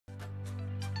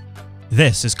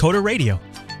This is Coder Radio,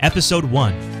 Episode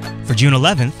 1, for June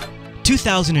 11th,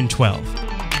 2012.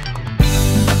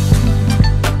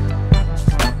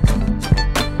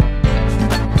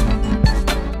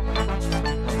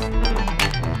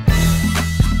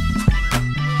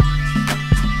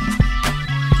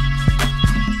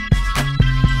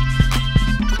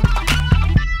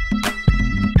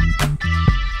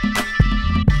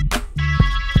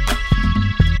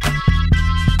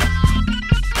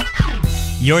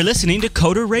 You're listening to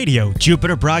Coder Radio,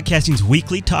 Jupiter Broadcasting's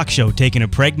weekly talk show taking a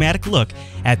pragmatic look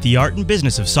at the art and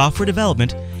business of software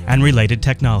development and related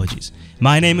technologies.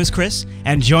 My name is Chris,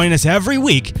 and joining us every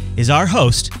week is our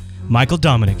host, Michael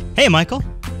Dominic. Hey, Michael.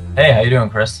 Hey, how you doing,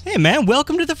 Chris? Hey, man.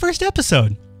 Welcome to the first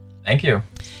episode. Thank you.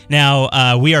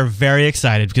 Now, we are very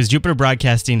excited because Jupiter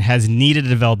Broadcasting has needed a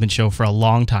development show for a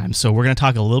long time, so we're going to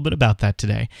talk a little bit about that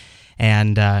today.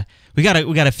 And we got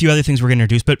a few other things we're going to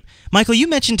introduce. But, Michael, you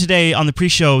mentioned today on the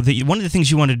pre-show that one of the things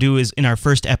you wanted to do is in our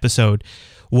first episode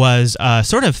was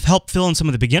sort of help fill in some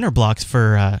of the beginner blocks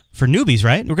for newbies,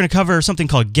 right? We're going to cover something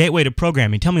called Gateway to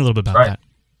Programming. Tell me a little bit about that.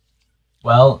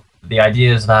 Well, the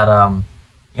idea is that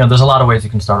there's a lot of ways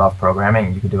you can start off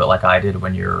programming. You could do it like I did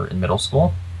when you're in middle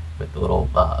school with the little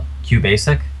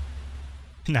QBasic.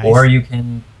 Nice. Or you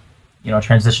can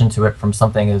transition to it from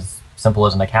something as simple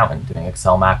as an accountant doing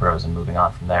Excel macros and moving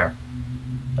on from there.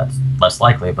 That's less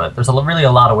likely, but there's really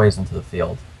a lot of ways into the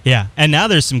field. Yeah, and now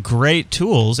there's some great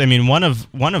tools. I mean, one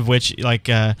of which, like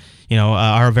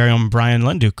our very own Brian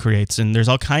Lunduke creates, and there's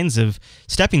all kinds of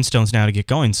stepping stones now to get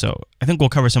going. So I think we'll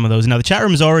cover some of those. Now the chat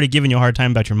room is already giving you a hard time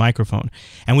about your microphone,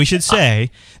 and we should say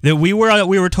that we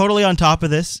were totally on top of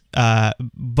this,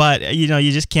 but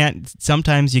you just can't.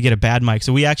 Sometimes you get a bad mic.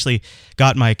 So we actually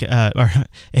got Mike, a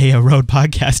Rode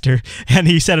Podcaster, and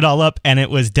he set it all up, and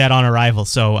it was dead on arrival.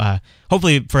 So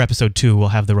hopefully for episode 2 we'll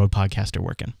have the Rode Podcaster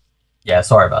working. Yeah,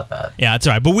 sorry about that. Yeah, it's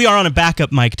all right. But we are on a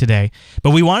backup mic today. But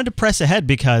we wanted to press ahead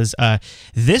because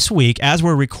this week, as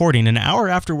we're recording, an hour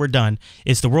after we're done,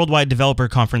 is the Worldwide Developer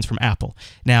Conference from Apple.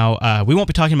 Now, we won't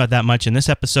be talking about that much in this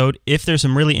episode. If there's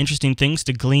some really interesting things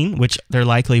to glean, which there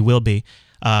likely will be,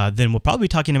 then we'll probably be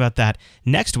talking about that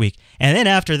next week. And then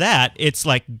after that, it's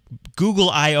like Google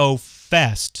I/O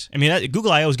Fest. I mean,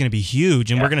 Google I/O is going to be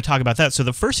huge, and we're going to talk about that. So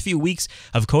the first few weeks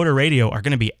of Coder Radio are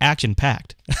going to be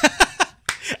action-packed.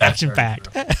 Action-packed.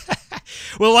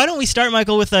 Well, why don't we start,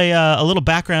 Michael, with a little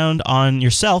background on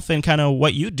yourself and kind of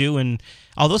what you do and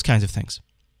all those kinds of things.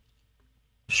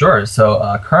 Sure.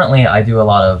 So currently I do a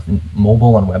lot of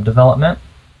mobile and web development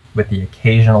with the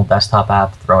occasional desktop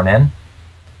app thrown in.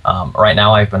 Right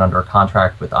now I've been under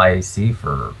contract with IAC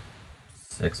for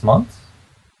 6 months.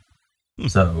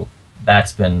 So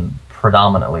that's been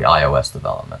predominantly iOS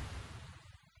development.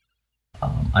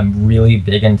 I'm really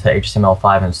big into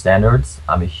HTML5 and standards.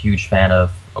 I'm a huge fan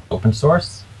of open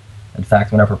source. In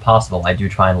fact, whenever possible, I do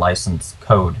try and license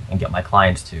code and get my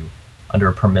clients to under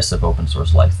permissive open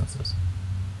source licenses.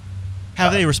 How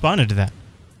have they responded to that?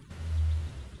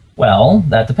 Well,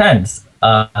 that depends.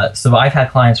 So I've had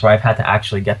clients where I've had to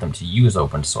actually get them to use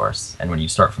open source, and when you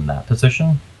start from that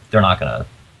position, they're not going to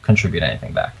contribute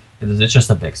anything back. It's just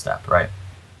a big step, right?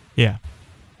 Yeah.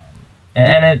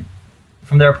 And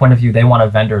from their point of view, they want a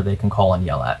vendor they can call and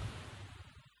yell at,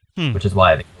 which is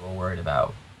why they're a little worried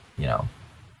about,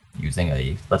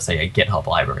 using let's say a GitHub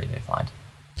library they find.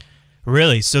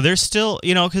 Really? So there's still,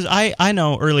 because I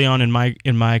know early on in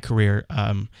my career,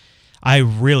 I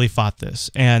really fought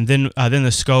this, and then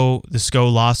the SCO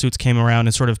lawsuits came around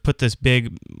and sort of put this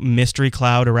big mystery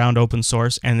cloud around open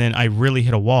source, and then I really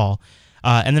hit a wall,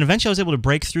 and then eventually I was able to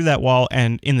break through that wall,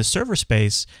 and in the server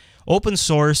space, open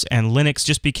source and Linux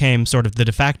just became sort of the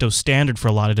de facto standard for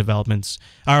a lot of developments,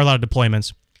 or a lot of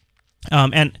deployments.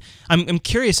 And I'm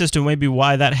curious as to maybe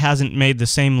why that hasn't made the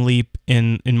same leap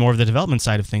in more of the development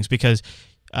side of things, because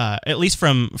at least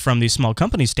from these small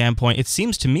companies' standpoint, it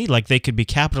seems to me like they could be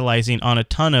capitalizing on a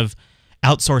ton of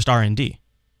outsourced R&D.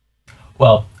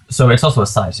 Well, so it's also a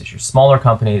size issue. Smaller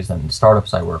companies and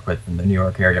startups I work with in the New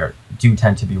York area do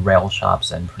tend to be rail shops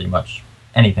and pretty much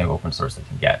anything open source they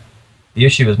can get. The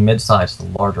issue is mid-sized to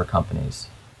larger companies.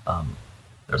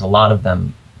 There's a lot of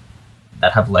them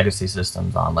that have legacy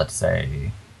systems on, let's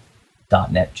say,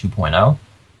 .NET 2.0.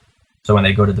 So when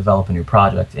they go to develop a new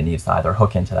project, it needs to either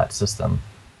hook into that system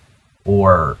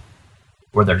or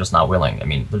they're just not willing. I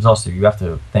mean, there's also, you have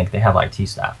to think they have IT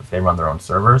staff. If they run their own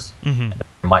servers, and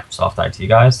they're Microsoft IT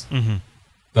guys,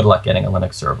 good luck getting a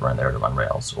Linux server in there to run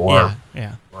Rails or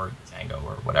Django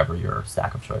or whatever your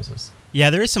stack of choices. Yeah,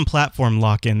 there is some platform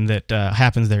lock-in that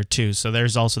happens there too. So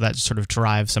there's also that sort of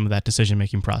drives some of that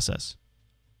decision-making process.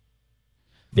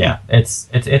 Yeah,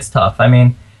 it's tough. I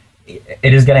mean,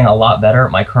 it is getting a lot better.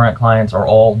 My current clients are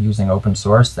all using open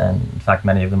source, and in fact,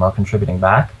 many of them are contributing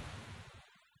back.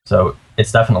 So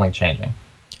it's definitely changing.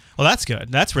 Well, that's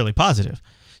good. That's really positive.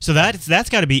 So that's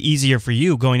got to be easier for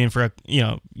you going in for a,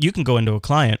 you can go into a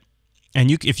client,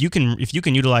 and if you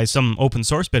can utilize some open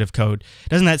source bit of code,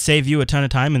 doesn't that save you a ton of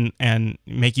time and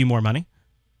make you more money?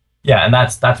 Yeah, and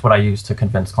that's what I use to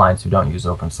convince clients who don't use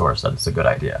open source that it's a good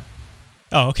idea.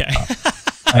 Oh, okay.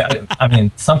 I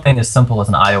mean, something as simple as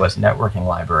an iOS networking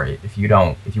library, if you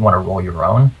want to roll your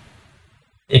own,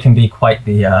 it can be quite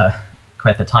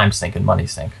the time sink and money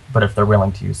sink. But if they're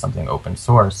willing to use something open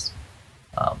source,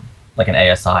 like an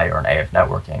ASI or an AF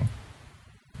networking,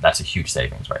 that's a huge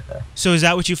savings right there. So is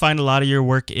that what you find a lot of your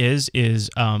work is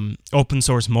open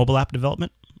source mobile app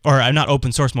development? Or not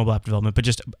open source mobile app development, but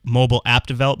just mobile app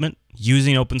development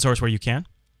using open source where you can?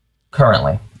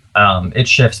 Currently. It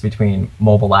shifts between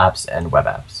mobile apps and web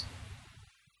apps.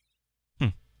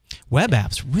 Web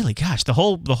apps, really? Gosh, the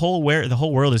whole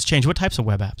world has changed. What types of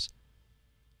web apps?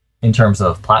 In terms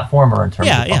of platform or in terms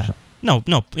of function?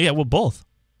 Well, both.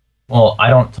 Well,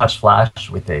 I don't touch Flash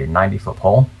with a 90-foot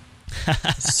pole,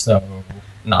 so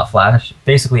not Flash.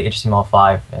 Basically,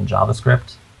 HTML5 and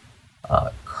JavaScript.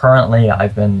 Currently,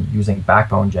 I've been using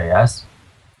Backbone.js.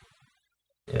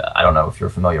 Yeah, I don't know if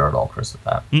you're familiar at all, Chris, with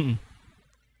that. Mm-mm.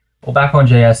 Well,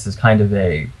 Backbone.js is kind of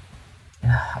I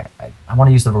want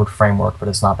to use the word framework, but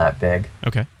it's not that big.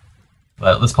 Okay.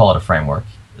 But let's call it a framework.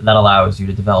 That allows you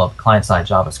to develop client-side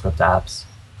JavaScript apps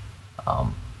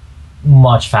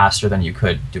much faster than you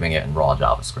could doing it in raw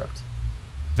JavaScript.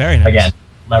 Very nice. Again,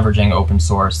 leveraging open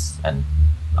source, and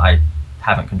I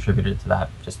haven't contributed to that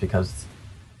just because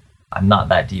I'm not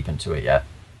that deep into it yet.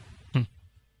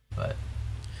 But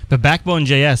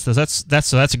Backbone.js,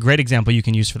 that's a great example you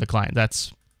can use for the client.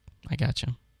 I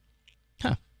gotcha.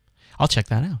 Huh. I'll check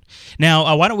that out.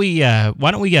 Now, why don't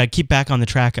we keep back on the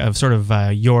track of sort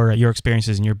of your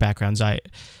experiences and your backgrounds? I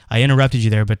interrupted you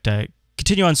there, but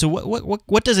continue on. So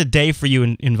what does a day for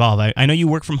you involve? I know you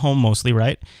work from home mostly,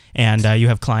 right? And you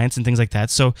have clients and things like that.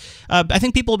 So I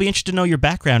think people will be interested to know your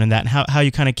background in that and how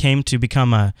you kind of came to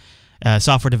become a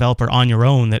software developer on your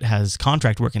own that has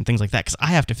contract work and things like that. Because I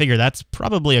have to figure that's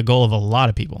probably a goal of a lot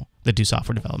of people that do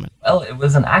software development. Well, it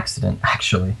was an accident,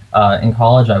 actually. In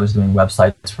college, I was doing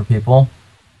websites for people,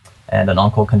 and an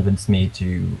uncle convinced me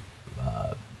to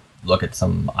look at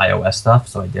some iOS stuff,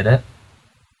 so I did it.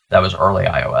 That was early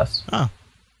iOS. Oh.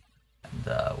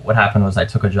 And what happened was I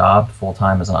took a job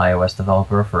full-time as an iOS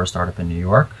developer for a startup in New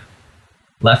York,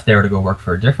 left there to go work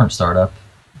for a different startup.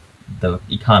 The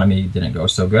economy didn't go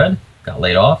so good, got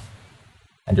laid off,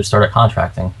 and just started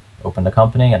contracting. Opened a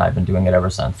company, and I've been doing it ever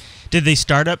since. Did the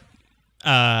startup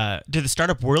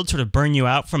world sort of burn you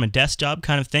out from a desk job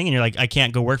kind of thing, and you're like, I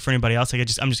can't go work for anybody else. I'm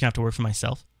just gonna have to work for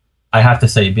myself? I have to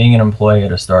say, being an employee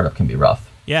at a startup can be rough.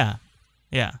 Yeah.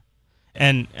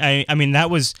 And I mean,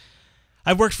 I've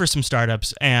worked for some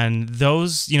startups, and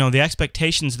those, the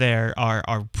expectations there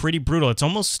are pretty brutal. It's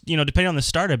almost, depending on the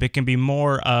startup, it can be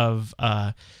more of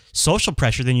social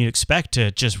pressure than you'd expect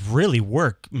to just really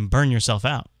work and burn yourself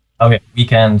out. Okay,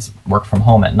 weekends, work from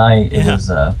home at night. Yeah. It was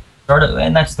startup,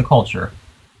 and that's the culture.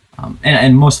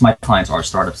 And most of my clients are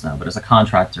startups now, but as a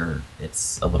contractor,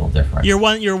 it's a little different. You're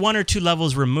one or two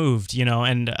levels removed,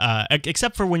 and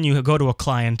except for when you go to a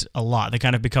client a lot, they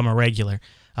kind of become a regular,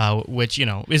 which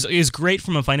is great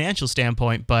from a financial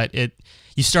standpoint, but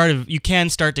you can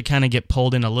start to kind of get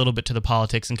pulled in a little bit to the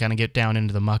politics and kind of get down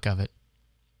into the muck of it.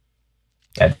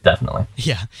 Yeah, definitely.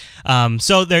 Yeah.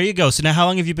 So there you go. So now, how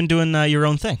long have you been doing your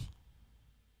own thing?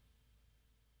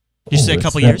 You say a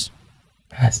couple years?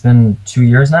 It's been 2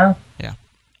 years now. Yeah.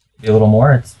 Maybe a little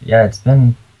more. It's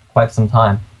been quite some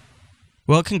time.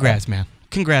 Well, congrats, man.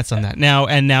 Congrats on that.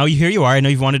 Now here you are. I know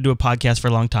you've wanted to do a podcast for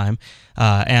a long time,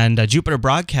 and Jupiter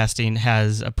Broadcasting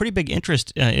has a pretty big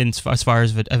interest as far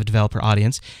as a developer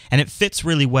audience, and it fits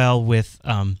really well with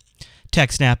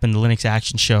TechSnap and the Linux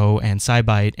Action Show and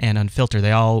SciByte and Unfilter.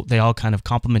 They all kind of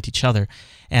complement each other,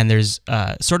 and there's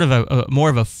sort of a more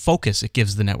of a focus it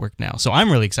gives the network now. So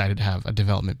I'm really excited to have a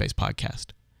development-based podcast.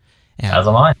 As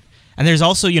am I. And there's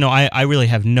also, I really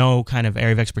have no kind of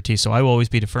area of expertise, so I will always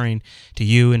be deferring to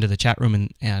you and to the chat room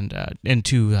and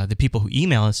to the people who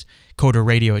email us,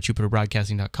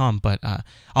 coderradio@jupiterbroadcasting.com. But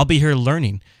I'll be here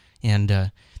learning.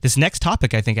 And this next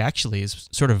topic, I think, actually is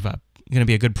sort of going to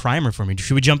be a good primer for me.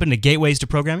 Should we jump into gateways to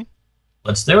programming?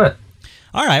 Let's do it.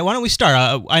 All right, why don't we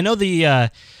start? I know the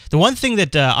one thing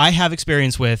that I have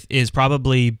experience with is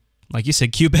probably, like you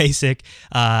said, QBasic.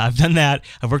 I've done that.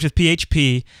 I've worked with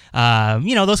PHP.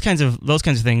 Those kinds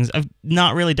of things. I've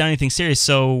not really done anything serious.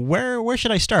 So where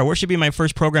should I start? Where should be my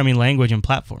first programming language and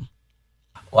platform?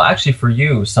 Well, actually, for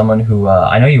you, someone who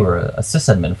I know you were a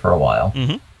sysadmin for a while,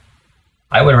 Hmm.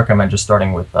 I would recommend just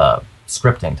starting with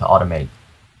scripting to automate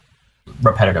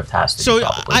repetitive tasks. That So you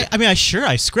probably do. I mean,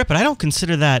 I script, but I don't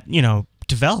consider that,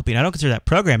 developing. I don't consider that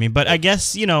programming. But I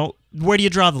guess, where do you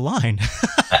draw the line?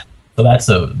 So that's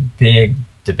a big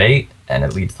debate, and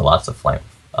it leads to lots of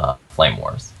flame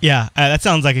wars. Yeah, that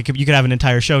sounds like you could have an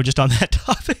entire show just on that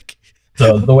topic.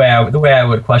 So the way I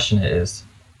would question it is,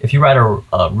 if you write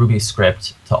a Ruby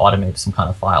script to automate some kind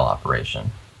of file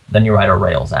operation, then you write a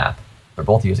Rails app. They're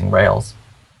both using Rails.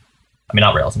 I mean,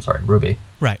 not Rails. I'm sorry, Ruby.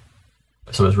 Right.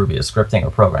 So is Ruby a scripting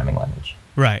or programming language?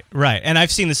 Right, right. And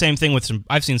I've seen the same thing with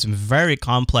I've seen some very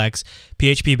complex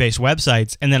PHP-based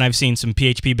websites, and then I've seen some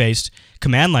PHP-based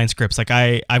command line scripts. Like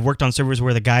I've worked on servers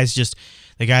where the guy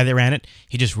that ran it,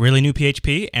 he just really knew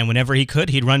PHP, and whenever he could,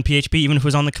 he'd run PHP even if it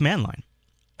was on the command line.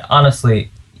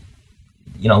 Honestly,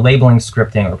 labeling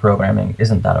scripting or programming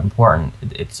isn't that important.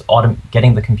 It's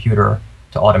getting the computer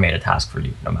to automate a task for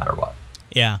you, no matter what,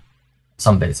 Yeah,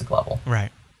 some basic level.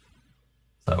 right.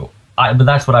 So, but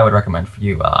that's what I would recommend for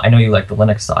you. I know you like the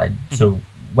Linux side. So,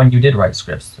 when you did write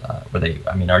scripts, were they?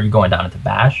 I mean, are you going down into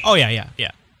Bash? Oh, yeah.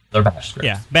 They're Bash scripts.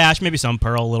 Yeah, Bash, maybe some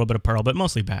Perl, a little bit of Perl, but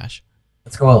mostly Bash.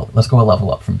 Let's go a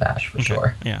level up from Bash for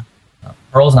sure. Yeah.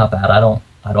 Perl's not bad. I don't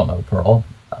know Perl.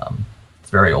 It's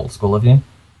very old school of you.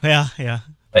 Yeah.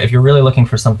 But if you're really looking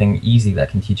for something easy that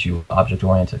can teach you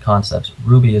object-oriented concepts,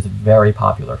 Ruby is very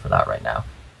popular for that right now.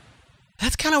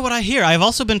 That's kind of what I hear. I've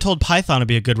also been told Python would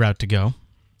be a good route to go.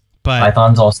 But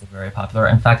Python's also very popular.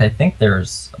 In fact, I think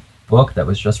there's a book that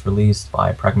was just released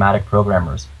by pragmatic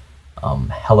programmers,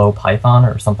 Hello Python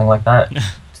or something like that,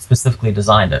 specifically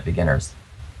designed at beginners.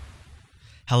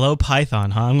 Hello Python,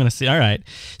 huh? I'm gonna see. All right.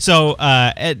 So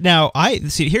now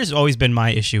here's always been my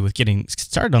issue with getting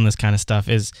started on this kind of stuff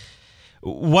is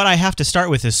what I have to start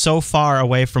with is so far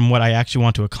away from what I actually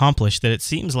want to accomplish that it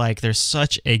seems like there's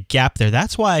such a gap there.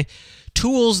 That's why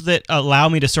tools that allow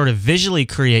me to sort of visually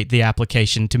create the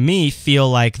application, to me, feel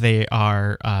like they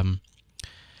are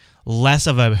less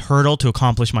of a hurdle to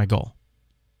accomplish my goal.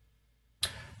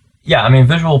 Yeah, I mean,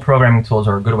 visual programming tools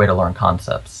are a good way to learn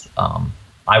concepts.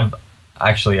 I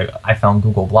found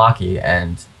Google Blocky,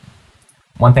 and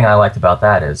one thing I liked about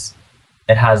that is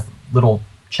it has little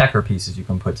checker pieces you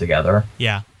can put together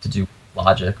Yeah. to do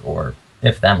logic or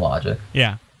if-then logic.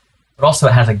 Yeah. But also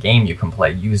it has a game you can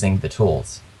play using the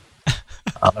tools.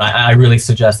 And I really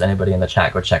suggest anybody in the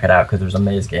chat go check it out, because there's a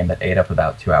maze game that ate up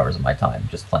about 2 hours of my time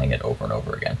just playing it over and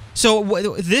over again. So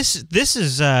this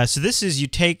is you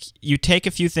take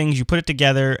a few things, you put it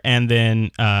together, and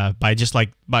then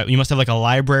you must have like a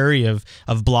library of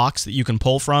blocks that you can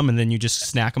pull from, and then you just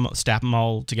snap them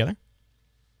all together.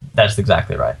 That's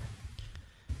exactly right.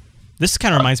 This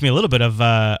kind of reminds me a little bit of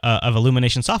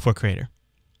Illumination Software Creator.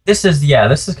 This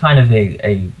is kind of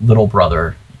a little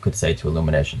brother, you could say, to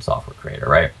Illumination Software Creator,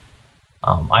 right?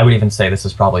 I would even say this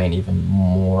is probably an even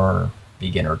more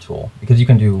beginner tool, because you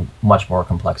can do much more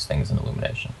complex things in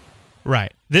Illumination.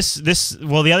 Right.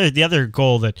 The other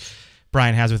goal that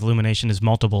Brian has with Illumination is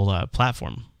multiple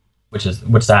platform, which adds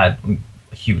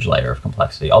a huge layer of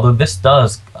complexity. Although this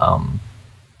does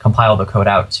compile the code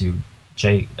out to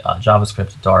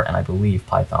JavaScript, Dart, and I believe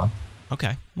Python.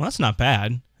 Okay, well that's not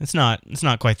bad. It's not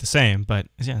quite the same, but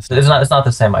yeah, it's not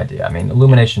the same idea. I mean,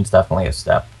 Illumination's definitely a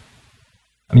step.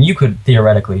 I mean, you could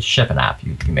theoretically ship an app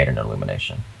you made in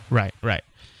Illumination. Right.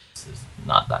 This is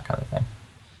not that kind of thing.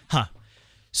 Huh.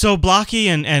 So Blocky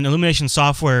and Illumination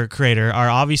Software Creator are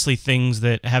obviously things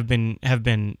that have been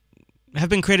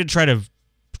created to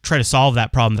try to solve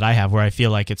that problem that I have, where I feel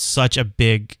like it's such a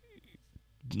big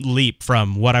leap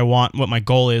from what I want, what my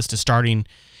goal is, to starting.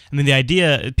 I mean, the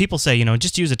idea, people say,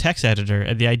 just use a text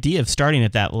editor. The idea of starting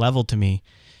at that level to me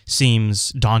seems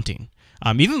daunting.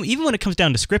 Even when it comes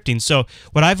down to scripting. So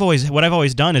what I've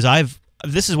always done is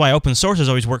this is why open source has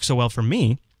always worked so well for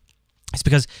me. It's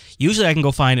because usually I can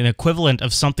go find an equivalent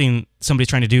of something somebody's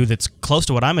trying to do that's close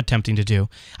to what I'm attempting to do.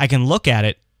 I can look at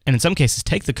it, and in some cases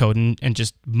take the code and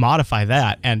just modify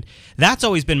that. And that's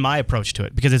always been my approach to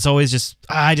it, because it's always just,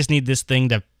 I just need this thing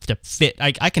to fit.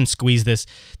 I can squeeze this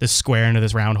square into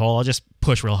this round hole. I'll just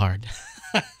push real hard.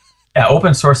 Yeah,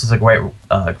 open source is a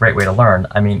great way to learn.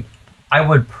 I mean, I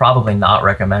would probably not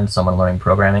recommend someone learning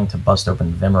programming to bust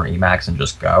open Vim or Emacs and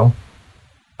just go.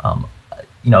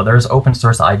 There's open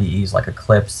source IDEs like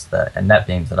Eclipse and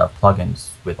NetBeans that have plugins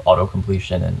with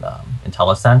auto-completion and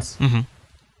IntelliSense. Mm-hmm.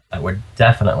 That would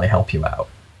definitely help you out.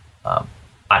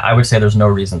 I would say there's no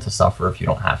reason to suffer if you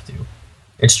don't have to.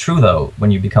 It's true, though, when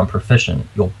you become proficient,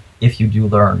 if you do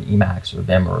learn Emacs or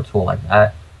Vim or a tool like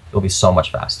that, you'll be so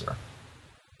much faster.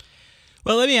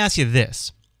 Well, let me ask you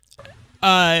this.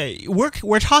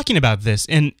 we're talking about this,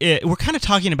 and we're kind of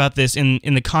talking about this in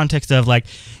the context of like,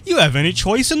 you have any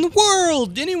choice in the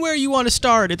world, anywhere you want to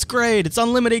start, it's great, it's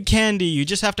unlimited candy, you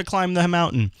just have to climb the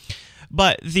mountain.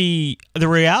 But the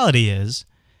reality is,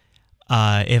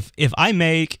 if I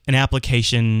make an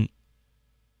application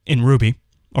in Ruby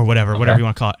or whatever you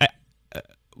want to call it,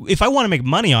 if I want to make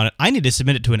money on it, I need to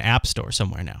submit it to an app store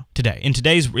somewhere now, today.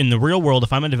 In the real world,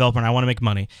 if I'm a developer and I want to make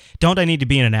money, don't I need to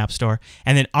be in an app store?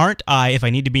 And then aren't I, if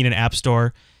I need to be in an app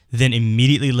store, then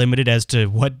immediately limited as to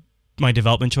what my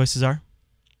development choices are?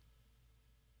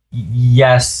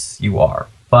 Yes, you are.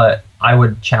 But I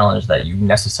would challenge that you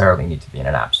necessarily need to be in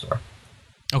an app store.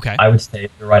 Okay. I would say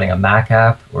if you're writing a Mac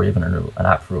app or even an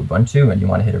app for Ubuntu and you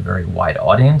want to hit a very wide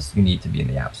audience, you need to be in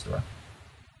the app store.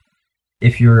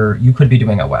 You could be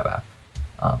doing a web app.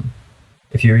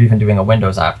 If you're even doing a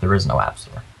Windows app, there is no app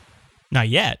store. Not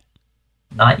yet.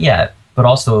 Not yet, but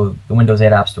also the Windows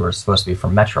 8 App Store is supposed to be for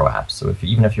Metro apps. So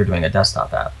even if you're doing a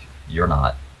desktop app, you're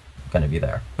not going to be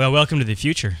there. Well, welcome to the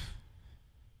future.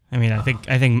 I mean, I think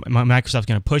Microsoft's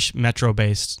going to push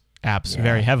Metro-based apps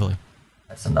very heavily.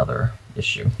 That's another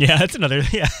issue. Yeah, that's another.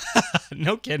 Yeah,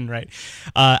 no kidding, right?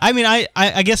 I mean,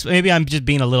 I guess maybe I'm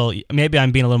being a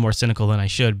little more cynical than I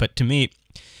should. But to me,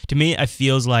 it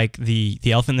feels like the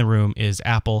elephant in the room is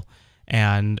Apple,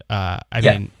 and I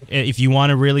mean, if you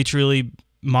want to really truly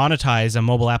monetize a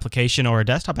mobile application or a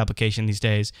desktop application these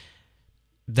days,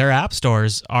 their app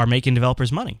stores are making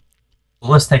developers money.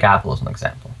 Well, let's take Apple as an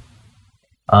example.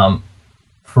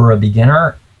 For a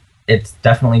beginner, it's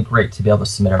definitely great to be able to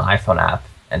submit an iPhone app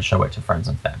and show it to friends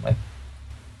and family.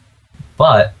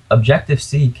 But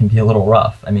Objective-C can be a little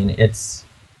rough. I mean,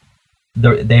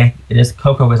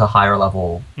 Cocoa is a higher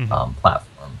level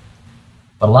platform.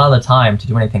 But a lot of the time, to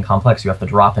do anything complex, you have to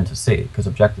drop into C, because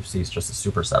Objective-C is just a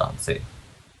superset on C.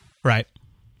 Right.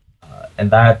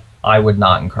 And that, I would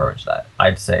not encourage that.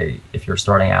 I'd say if you're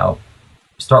starting out,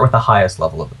 start with the highest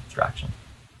level of abstraction.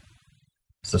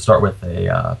 So start with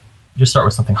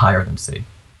something higher than C,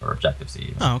 or Objective-C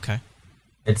even. Oh, okay.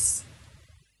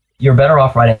 You're better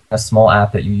off writing a small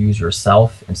app that you use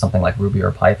yourself in something like Ruby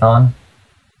or Python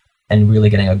and really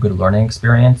getting a good learning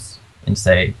experience in,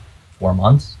 say, 4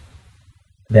 months,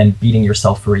 than beating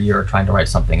yourself for a year trying to write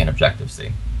something in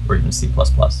Objective-C or even C++.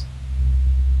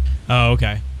 Oh,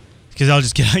 okay.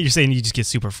 Because you're saying you just get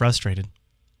super frustrated.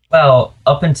 Well,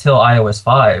 up until iOS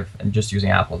 5, and just using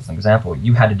Apple as an example,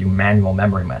 you had to do manual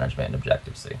memory management in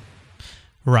Objective-C.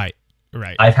 Right.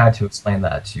 I've had to explain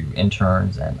that to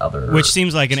interns and other... Which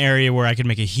seems like an area where I could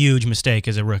make a huge mistake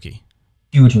as a rookie.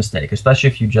 Huge mistake, especially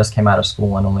if you just came out of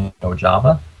school and only know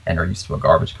Java and are used to a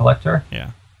garbage collector.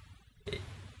 Yeah.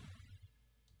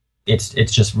 It's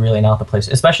just really not the place,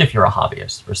 especially if you're a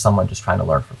hobbyist or someone just trying to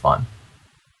learn for fun.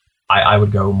 I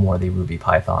would go more the Ruby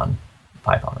Python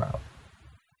route.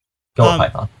 Go with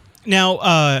Python.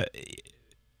 Now,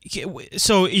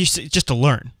 so just to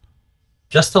learn.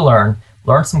 Just to learn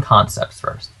some concepts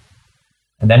first.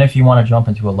 And then if you want to jump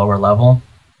into a lower level,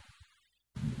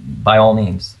 by all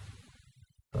means.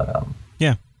 But,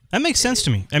 yeah, that makes sense to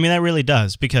me. I mean, that really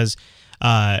does, because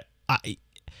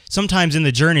sometimes in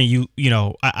the journey,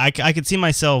 I could see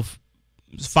myself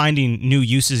finding new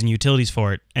uses and utilities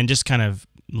for it and just kind of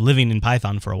living in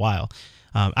Python for a while.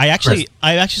 I'm actually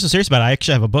so serious about it. I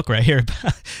actually have a book right here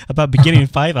about beginning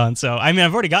Python. So, I mean,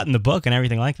 I've already gotten the book and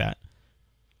everything like that.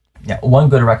 Yeah, one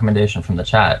good recommendation from the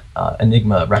chat,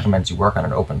 Enigma recommends you work on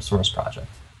an open source project.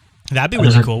 That'd be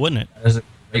really cool, wouldn't it? There's a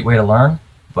great way to learn,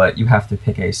 but you have to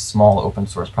pick a small open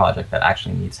source project that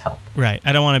actually needs help. Right.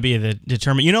 I don't want to be the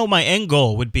determined. My end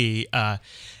goal would be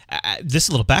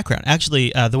this little background.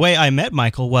 Actually, the way I met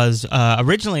Michael was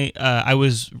originally I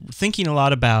was thinking a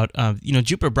lot about,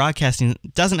 Jupiter Broadcasting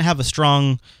doesn't have a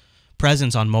strong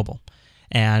presence on mobile.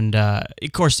 And, of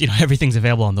course, everything's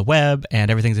available on the web and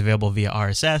everything's available via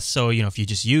RSS. So, if you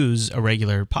just use a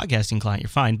regular podcasting client, you're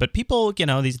fine. But people,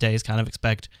 these days kind of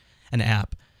expect an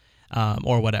app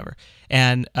or whatever.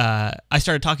 And I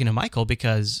started talking to Michael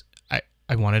because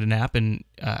I wanted an app. And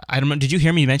I don't know, did you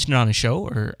hear me mention it on a show?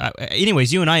 Or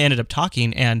anyways, you and I ended up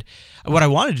talking. And what I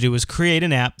wanted to do was create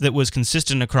an app that was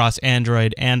consistent across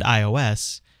Android and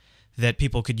iOS that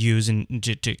people could use and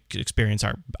to experience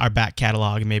our back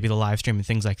catalog and maybe the live stream and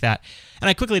things like that. And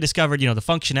I quickly discovered, the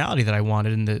functionality that I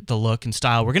wanted and the look and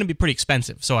style were going to be pretty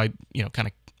expensive. So I, kind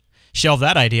of shelved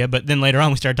that idea. But then later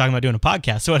on, we started talking about doing a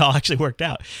podcast. So it all actually worked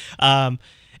out.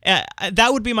 That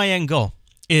would be my end goal,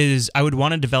 is I would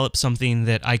want to develop something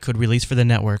that I could release for the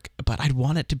network, but I'd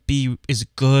want it to be as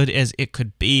good as it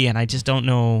could be. And I just don't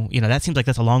know, that seems like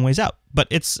that's a long ways out. But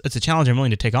it's a challenge I'm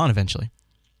willing to take on eventually.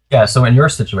 Yeah, so in your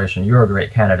situation, you're a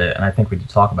great candidate, and I think we could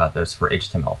talk about this for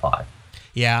HTML5.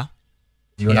 Yeah.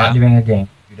 You're Yeah. not doing a game.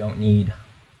 You don't need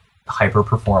hyper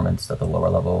performance that the lower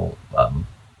level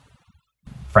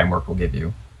framework will give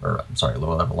you, or I'm sorry,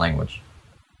 lower level language.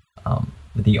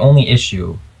 But the only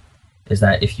issue is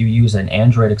that if you use an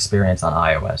Android experience on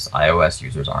iOS, iOS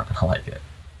users aren't going to like it.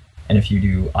 And if you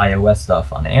do iOS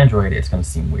stuff on Android, it's going to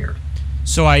seem weird.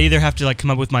 So I either have to like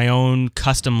come up with my own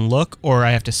custom look, or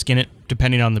I have to skin it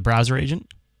depending on the browser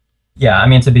agent? Yeah, I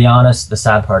mean, to be honest, the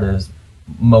sad part is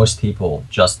most people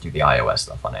just do the iOS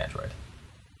stuff on Android.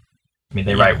 I mean,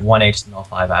 they write one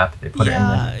HTML5 app, they put it in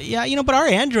there. Yeah, but our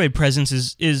Android presence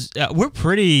is we're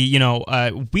pretty,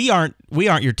 we aren't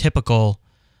your typical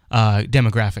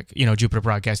demographic, Jupiter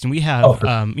Broadcasting. We have,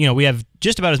 we have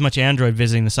just about as much Android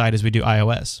visiting the site as we do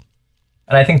iOS.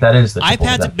 And I think that is the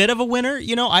iPad's a bit of a winner.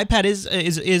 iPad is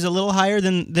a little higher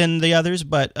than the others,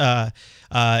 but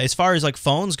as far as like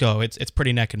phones go, it's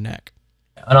pretty neck and neck.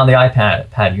 And on the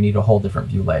iPad, you need a whole different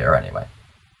view layer anyway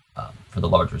for the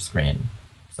larger screen.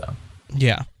 So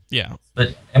yeah.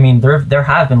 But I mean, there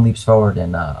have been leaps forward,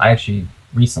 and I actually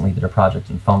recently did a project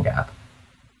in PhoneGap.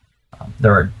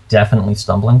 There are definitely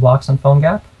stumbling blocks in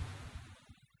PhoneGap.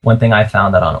 One thing I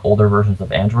found that on older versions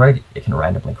of Android, it can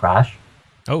randomly crash.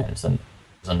 Oh, It's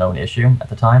a known issue at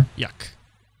the time. yuck.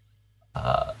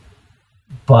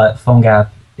 But PhoneGap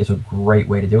is a great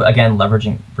way to do it. Again,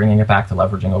 bringing it back to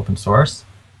leveraging open source.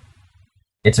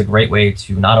 It's a great way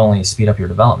to not only speed up your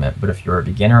development, but if you're a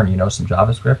beginner and you know some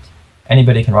JavaScript,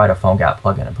 anybody can write a PhoneGap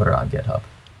plugin and put it on GitHub.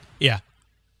 Yeah.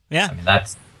 I mean,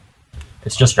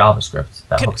 it's just JavaScript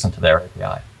that hooks into their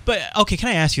API. But okay, can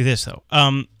I ask you this though?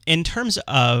 In terms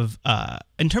of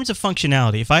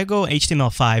functionality, if I go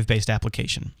HTML5 based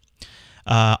application,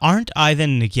 aren't I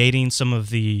then negating some of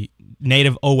the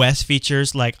native OS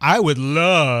features? Like I would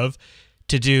love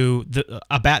to do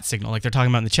a bat signal, like they're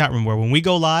talking about in the chat room, where when we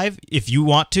go live, if you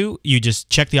want to, you just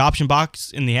check the option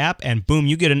box in the app, and boom,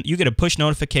 you get a push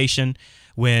notification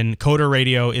when Coder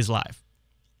Radio is live.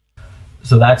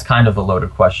 So that's kind of a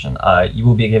loaded question. You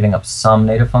will be giving up some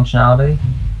native functionality.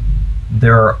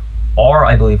 There are,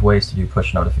 I believe, ways to do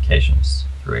push notifications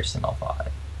through HTML5.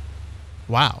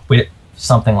 Wow. With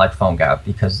something like PhoneGap,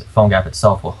 because PhoneGap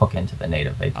itself will hook into the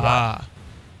native API.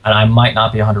 And I might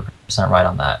not be 100% right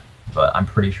on that, but I'm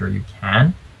pretty sure you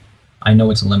can. I know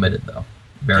it's limited, though.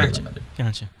 Very limited.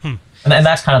 Gotcha. And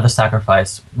that's kind of the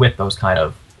sacrifice with those kind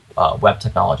of web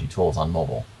technology tools on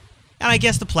mobile. And I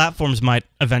guess the platforms might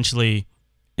eventually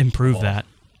improve that.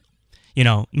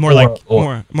 More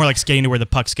like skating to where the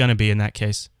puck's gonna be in that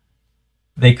case.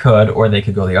 They could, or they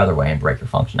could go the other way and break your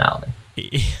functionality.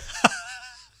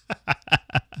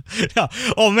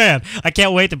 Oh man, I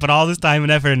can't wait to put all this time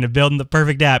and effort into building the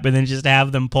perfect app and then just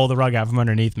have them pull the rug out from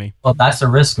underneath me. Well, that's a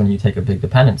risk when you take a big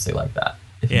dependency like that.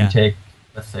 If you take,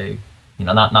 let's say,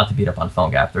 not to beat up on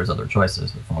PhoneGap, there's other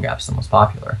choices, but PhoneGap's the most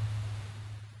popular.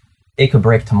 It could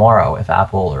break tomorrow if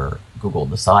Apple or Google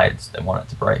decides they want it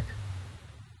to break.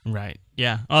 Right.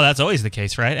 Yeah. Oh, that's always the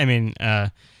case, right? I mean,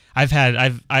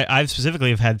 I've specifically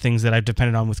have had things that I've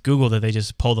depended on with Google that they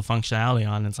just pull the functionality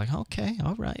on, and it's like, okay,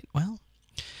 all right, well,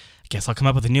 I guess I'll come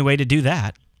up with a new way to do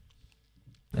that.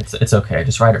 It's okay.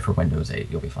 Just write it for Windows 8.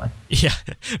 You'll be fine. Yeah,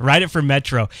 write it for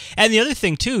Metro. And the other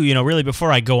thing too, really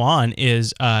before I go on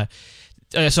is,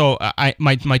 so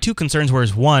my two concerns were,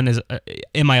 one is,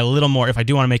 am I a little more, if I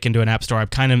do want to make it into an app store,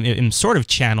 I'm sort of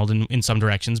channeled in some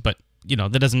directions, but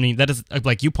that doesn't mean,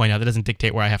 like you point out, that doesn't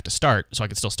dictate where I have to start, so I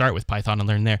can still start with Python and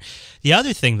learn there. The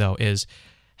other thing though is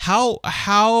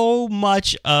how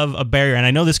much of a barrier, and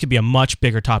I know this could be a much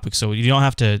bigger topic, so you don't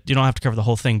have to cover the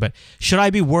whole thing, but should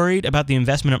I be worried about the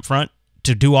investment up front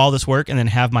to do all this work and then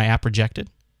have my app rejected?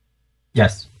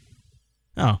 Yes.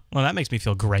 Oh, well, that makes me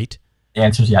feel great. The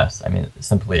answer is yes. I mean,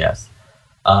 simply yes.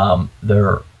 I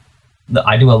do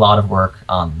a lot of work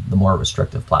on the more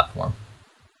restrictive platform,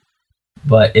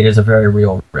 but it is a very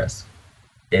real risk.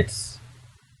 It's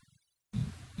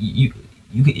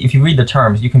if you read the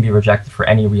terms, you can be rejected for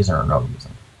any reason or no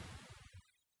reason,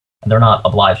 and they're not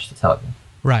obliged to tell you.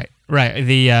 Right.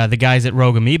 The guys at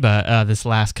Rogue Amoeba this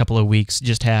last couple of weeks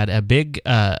just had a big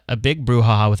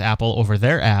brouhaha with Apple over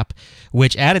their app,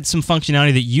 which added some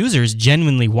functionality that users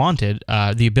genuinely wanted,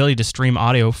 the ability to stream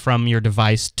audio from your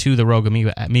device to the Rogue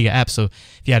Amoeba app. So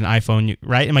if you had an iPhone,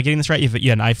 right? Am I getting this right? If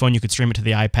you had an iPhone, you could stream it to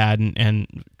the iPad and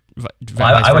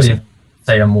vice I would versa.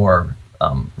 say a more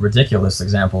ridiculous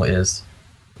example is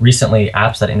recently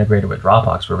apps that integrated with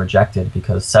Dropbox were rejected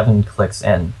because 7 clicks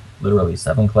in, literally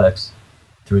 7 clicks,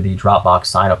 through the Dropbox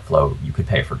sign-up flow, you could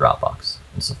pay for Dropbox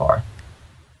in Safari.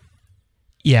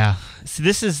 Yeah, so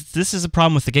this is a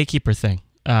problem with the gatekeeper thing.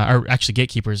 or actually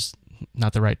gatekeepers,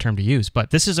 not the right term to use, but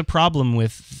this is a problem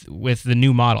with the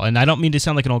new model. And I don't mean to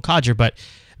sound like an old codger, but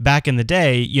back in the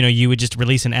day, you would just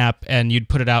release an app and you'd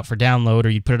put it out for download, or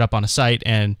you'd put it up on a site,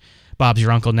 and Bob's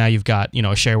your uncle. Now you've got,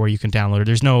 a share where you can download it.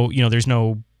 There's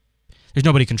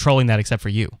nobody controlling that except for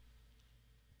you.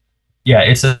 Yeah,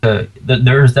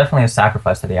 there's definitely a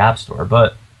sacrifice to the App Store,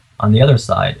 but on the other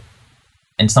side,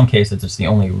 in some cases, it's the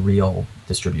only real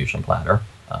distribution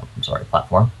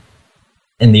platform.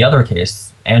 In the other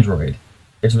case, Android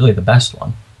is really the best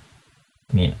one.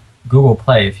 I mean, Google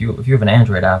Play, if you have an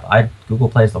Android app, Google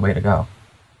Play is the way to go.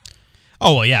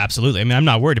 Oh, well, yeah, absolutely. I mean, I'm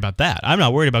not worried about that. I'm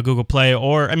not worried about Google Play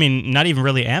not even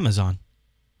really Amazon.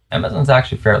 Amazon's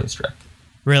actually fairly strict.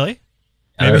 Really?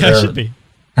 Maybe I should be.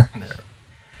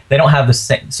 They don't have the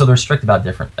same, so they're strict about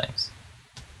different things.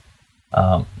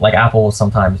 Like Apple will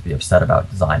sometimes be upset about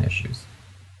design issues.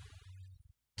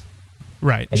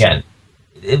 Right. Again,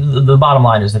 the bottom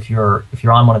line is if you're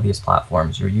on one of these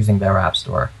platforms, you're using their app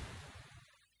store,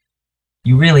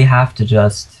 you really have to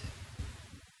just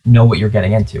know what you're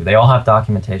getting into. They all have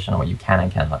documentation on what you can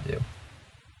and cannot do.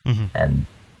 Mm-hmm. And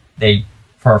they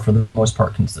are, for the most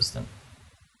part, consistent.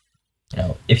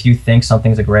 If you think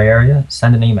something's a gray area,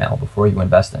 send an email before you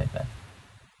invest anything.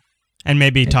 And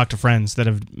maybe talk to friends that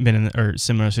have been in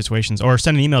similar situations, or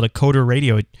send an email to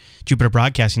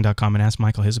coderradio@jupiterbroadcasting.com and ask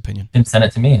Michael his opinion. And send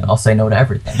it to me, and I'll say no to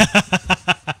everything.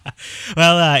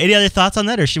 Well, any other thoughts on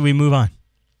that, or should we move on?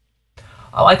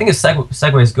 Oh, I think it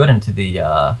segues good into the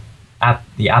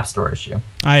App Store issue.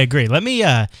 I agree. Let me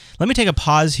take a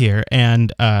pause here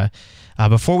and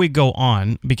before we go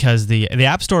on, because the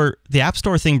App Store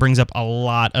thing brings up a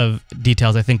lot of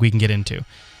details I think we can get into.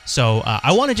 So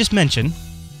I want to just mention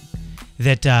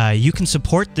that you can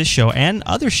support this show and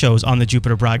other shows on the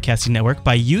Jupiter Broadcasting Network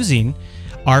by using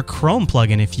our Chrome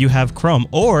plugin if you have Chrome,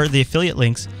 or the affiliate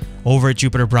links over at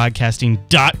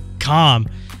jupiterbroadcasting.com.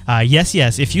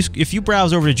 Yes. If you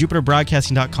browse over to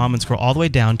jupiterbroadcasting.com and scroll all the way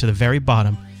down to the very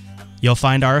bottom, you'll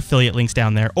find our affiliate links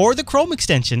down there, or the Chrome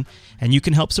extension, and you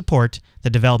can help support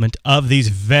the development of these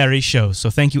very shows.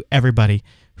 So thank you, everybody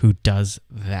who does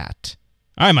that.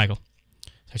 All right, Michael.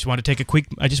 I just want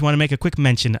to make a quick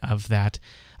mention of that.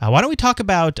 Why don't we talk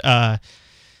about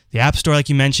the App Store, like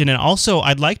you mentioned, and also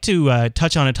I'd like to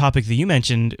touch on a topic that you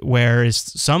mentioned, where is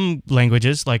some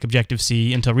languages like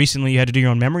Objective-C, until recently you had to do your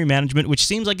own memory management, which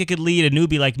seems like it could lead a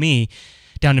newbie like me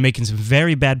down to making some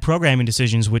very bad programming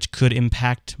decisions, which could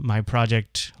impact my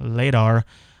project later.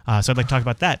 So I'd like to talk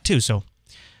about that too. So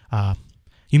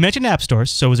you mentioned app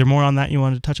stores. So was there more on that you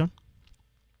wanted to touch on?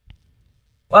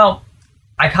 Well,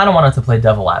 I kind of wanted to play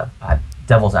devil's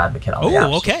advocate on the App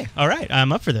Store. Okay. All right.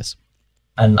 I'm up for this.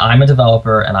 And I'm a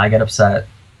developer, and I get upset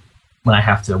when I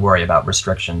have to worry about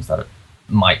restrictions that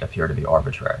might appear to be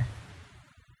arbitrary.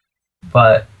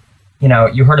 But,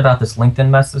 you heard about this LinkedIn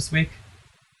mess this week?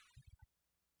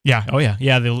 Yeah. Oh, yeah.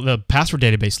 Yeah, the password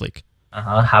database leak.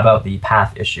 How about the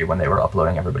Path issue when they were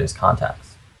uploading everybody's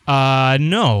contacts?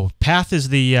 No. Path is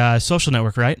the social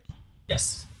network, right?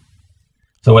 Yes.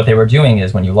 So what they were doing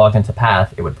is when you logged into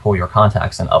Path, it would pull your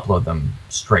contacts and upload them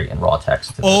straight in raw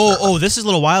text. To This is a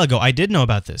little while ago. I did know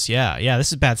about this. Yeah,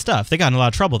 this is bad stuff. They got in a lot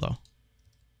of trouble, though.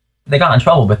 They got in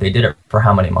trouble, but they did it for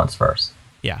how many months first?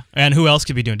 Yeah, and who else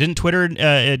could be doing? Didn't Twitter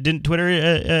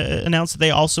announce that they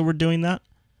also were doing that?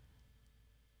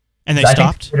 And they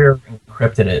stopped? Think Twitter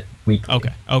encrypted it weekly.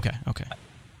 Okay.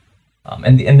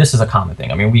 And this is a common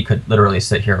thing. I mean, we could literally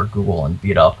sit here at Google and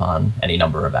beat up on any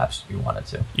number of apps we wanted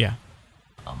to. Yeah.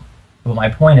 But my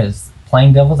point is,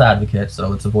 playing devil's advocate, so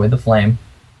let's avoid the flame.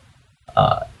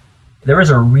 There is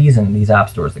a reason these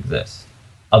app stores exist,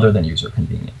 other than user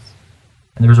convenience.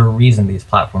 And there's a reason these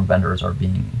platform vendors are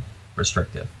being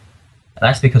restrictive. And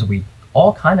that's because we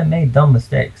all kind of made dumb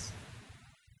mistakes.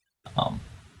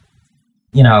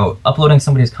 Uploading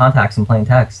somebody's contacts in plain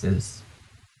text is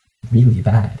really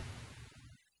bad.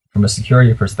 From a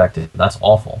security perspective, that's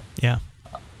awful. Yeah.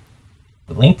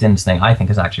 LinkedIn's thing, I think,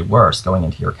 is actually worse, going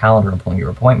into your calendar and pulling your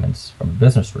appointments from a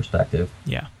business perspective.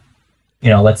 Yeah.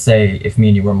 Let's say if me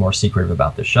and you were more secretive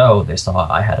about the show, they saw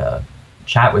I had a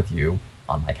chat with you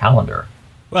on my calendar.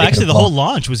 Well, actually, the whole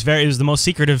launch was it was the most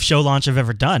secretive show launch I've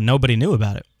ever done. Nobody knew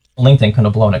about it. LinkedIn could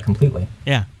have blown it completely.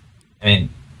 Yeah. I mean,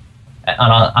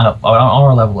 on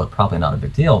our level, it's probably not a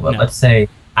big deal, but let's say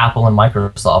Apple and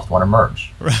Microsoft want to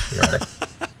merge.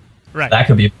 Right. That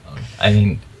could be, I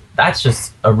mean, that's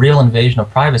just a real invasion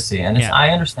of privacy, and I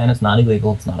understand it's not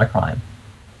illegal, it's not a crime,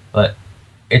 but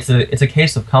it's a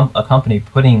case of a company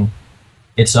putting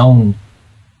its own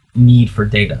need for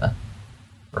data,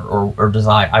 or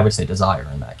desire, I would say desire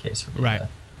in that case, for data,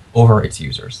 over its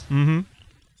users. Mm-hmm.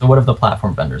 So what have the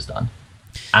platform vendors done?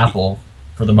 Apple,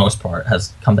 for the most part,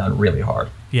 has come down really hard.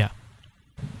 Yeah.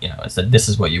 And said, this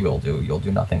is what you will do. You'll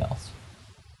do nothing else.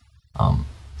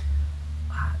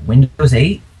 Windows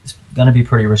 8 is going to be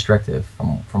pretty restrictive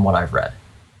from what I've read.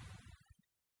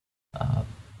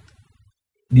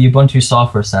 The Ubuntu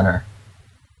Software Center,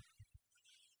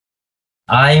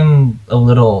 I'm a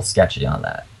little sketchy on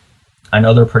that. I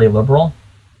know they're pretty liberal,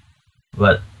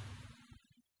 but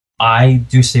I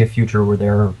do see a future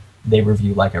where they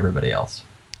review like everybody else.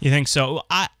 You think so?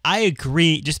 I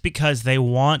agree, just because they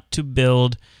want to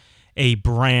build a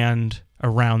brand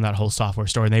around that whole software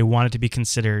store, and they want it to be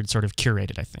considered sort of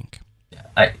curated, I think.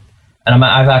 Yeah,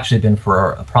 I've actually been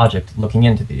for a project looking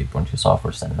into the Ubuntu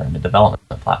Software Center and the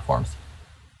development platforms.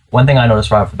 One thing I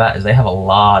noticed right off the bat is they have a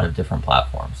lot of different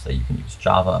platforms that you can use: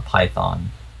 Java,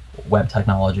 Python, web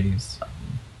technologies,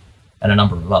 and a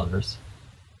number of others.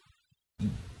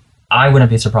 I wouldn't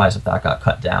be surprised if that got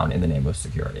cut down in the name of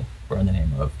security or in the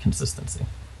name of consistency.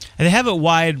 And they have it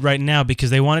wide right now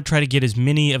because they want to try to get as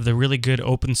many of the really good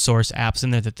open source apps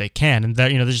in there that they can, and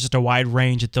that, there's just a wide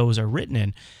range that those are written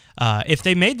in. If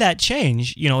they made that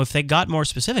change, if they got more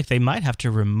specific, they might have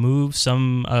to remove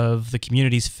some of the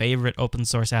community's favorite open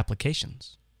source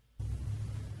applications.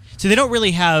 So they don't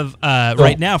really have,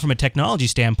 right now, from a technology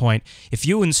standpoint, if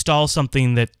you install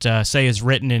something that, say, is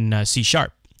written in C#,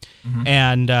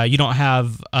 and you don't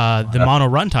have the mono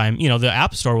runtime, the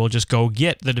App Store will just go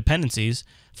get the dependencies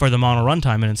for the mono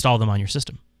runtime and install them on your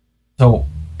system. So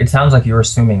it sounds like you're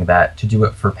assuming that to do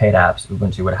it for paid apps,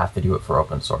 Ubuntu would have to do it for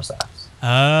open source apps.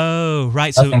 Oh,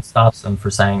 right. Nothing stops them for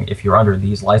saying, if you're under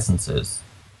these licenses,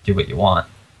 do what you want.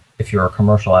 If you're a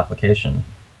commercial application,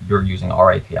 you're using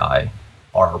our API,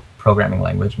 our programming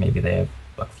language, maybe they have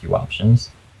a few options.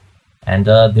 And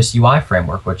this UI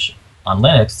framework, which on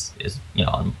Linux is,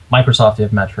 on Microsoft you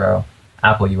have Metro,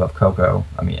 Apple you have Cocoa,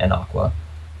 and Aqua.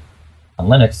 On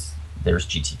Linux, there's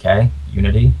GTK,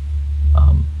 Unity,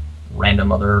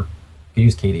 random other, you could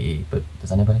use KDE, but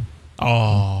does anybody?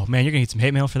 Oh, man, you're going to get some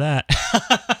hate mail for that.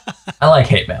 I like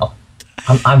hate mail.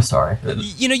 I'm sorry.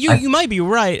 You might be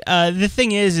right. The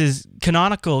thing is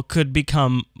Canonical could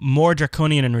become more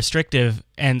draconian and restrictive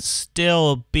and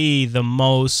still be the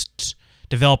most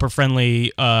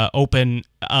developer-friendly, open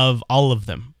of all of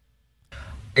them.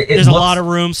 There's a lot of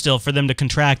room still for them to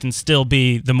contract and still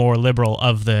be the more liberal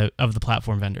of the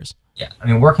platform vendors. Yeah,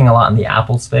 working a lot in the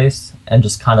Apple space and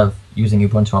just kind of using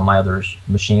Ubuntu on my other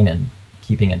machine and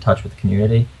keeping in touch with the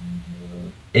community,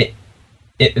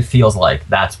 it feels like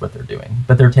that's what they're doing,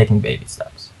 but they're taking baby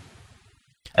steps.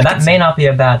 And that may not be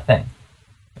a bad thing.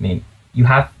 You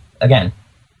have, again,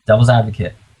 devil's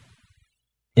advocate.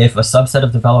 If a subset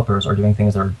of developers are doing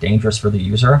things that are dangerous for the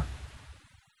user,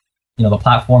 the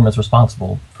platform is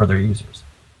responsible for their users.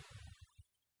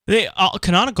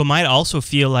 Canonical might also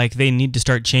feel like they need to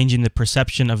start changing the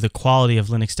perception of the quality of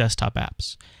Linux desktop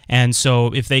apps. And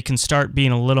so if they can start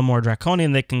being a little more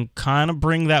draconian, they can kind of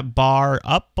bring that bar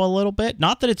up a little bit.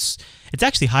 Not that it's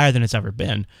actually higher than it's ever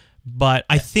been, but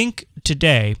I think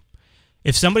today,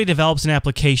 if somebody develops an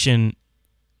application,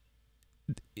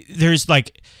 there's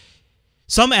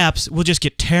some apps will just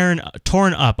get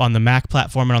torn up on the Mac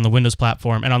platform and on the Windows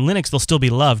platform, and on Linux they'll still be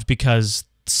loved because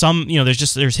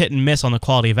there's hit and miss on the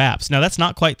quality of apps. Now that's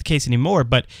not quite the case anymore,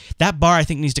 but that bar I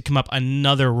think needs to come up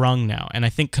another rung now, and I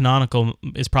think Canonical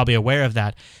is probably aware of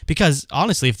that because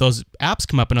honestly, if those apps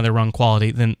come up another rung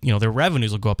quality, then their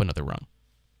revenues will go up another rung.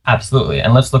 Absolutely,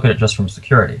 and let's look at it just from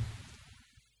security.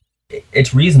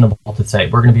 It's reasonable to say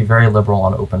we're going to be very liberal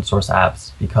on open source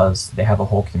apps because they have a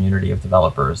whole community of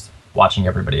developers watching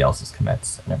everybody else's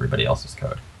commits and everybody else's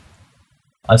code.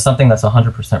 On something that's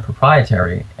 100%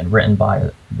 proprietary and written by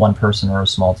one person or a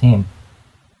small team,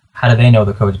 how do they know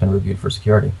the code's been reviewed for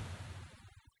security?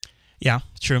 Yeah,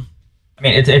 true.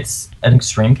 It's an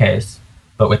extreme case,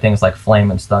 but with things like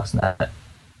Flame and Stuxnet,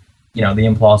 the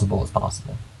implausible is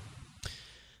possible.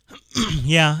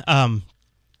 Yeah,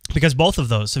 because both of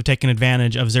those have taken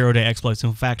advantage of zero-day exploits.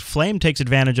 In fact, Flame takes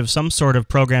advantage of some sort of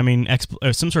programming,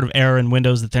 some sort of error in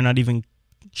Windows that they're not even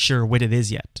sure what it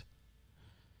is yet.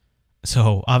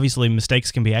 So obviously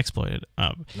mistakes can be exploited.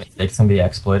 Mistakes can be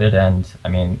exploited, and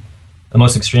the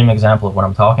most extreme example of what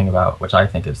I'm talking about, which I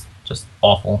think is just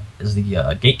awful, is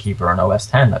the Gatekeeper on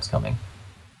OS X that's coming.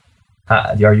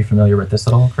 Are you familiar with this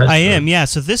at all, Chris? I am, yeah.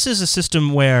 So this is a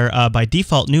system where by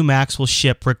default new Macs will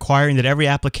ship requiring that every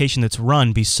application that's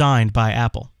run be signed by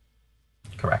Apple.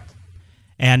 Correct.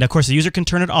 And of course the user can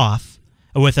turn it off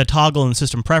with a toggle in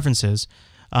system preferences.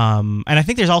 And I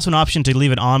think there's also an option to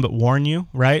leave it on but warn you,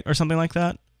 right? Or something like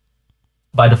that?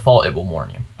 By default, it will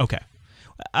warn you. Okay.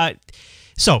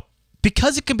 So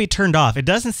because it can be turned off, it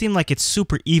doesn't seem like it's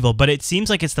super evil, but it seems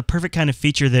like it's the perfect kind of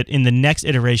feature that in the next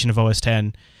iteration of OS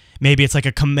X, maybe it's like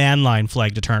a command line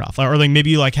flag to turn off, or like maybe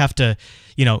you like have to,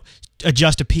 you know,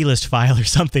 adjust a plist file or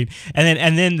something,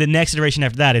 and then the next iteration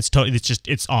after that,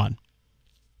 it's on.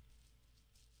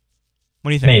 What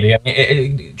do you think? Maybe. I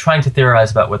mean, trying to theorize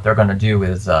about what they're going to do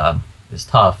is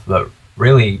tough, but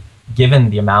really, given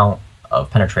the amount of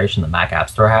penetration the Mac App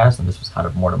Store has, and this was kind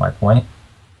of more to my point,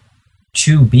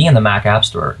 to be in the Mac App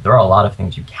Store, there are a lot of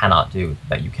things you cannot do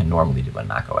that you can normally do in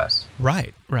Mac OS.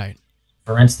 Right, right.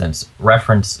 For instance,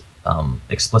 reference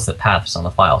explicit paths on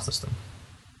the file system.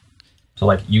 So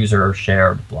like user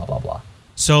shared, blah, blah, blah.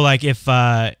 So like if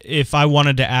I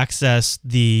wanted to access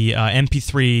the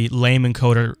MP3 lame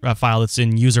encoder file that's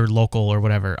in user local or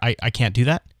whatever, I can't do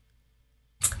that?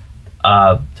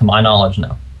 To my knowledge,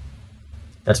 no.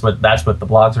 That's what the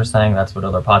blogs are saying. That's what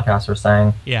other podcasts are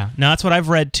saying. Yeah, no, that's what I've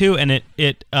read too, and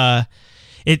it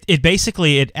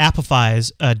basically it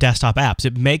appifies desktop apps.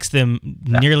 It makes them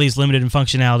nearly as limited in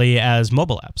functionality as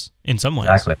mobile apps in some ways.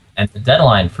 Exactly, and the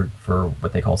deadline for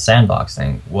what they call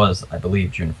sandboxing was, I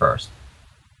believe, June 1st.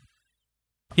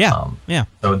 Yeah, yeah.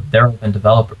 So there have been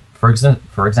developers.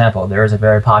 For example, there is a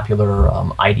very popular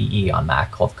IDE on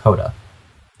Mac called Coda,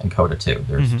 and Coda 2.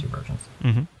 There's 2 versions.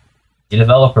 Mm-hmm. The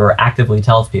developer actively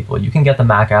tells people you can get the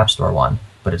Mac App Store one,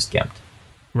 but it's gimped.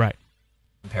 Right.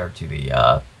 Compared to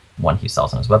the one he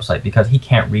sells on his website, because he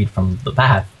can't read from the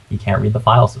path. He can't read the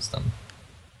file system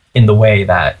in the way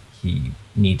that he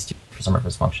needs to for some of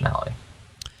his functionality.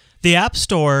 The App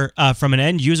Store, from an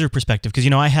end user perspective, because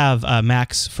I have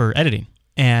Macs for editing,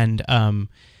 and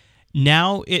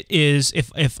now it is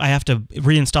if I have to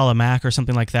reinstall a Mac or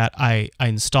something like that, I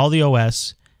install the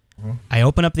OS, I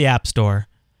open up the App Store,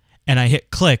 and I hit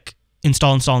click,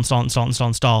 install,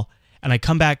 and I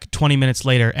come back 20 minutes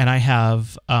later, and I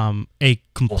have a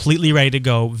completely ready to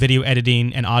go video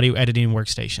editing and audio editing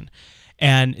workstation.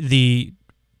 And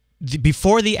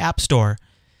before the App Store,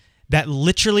 that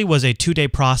literally was a 2-day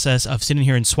process of sitting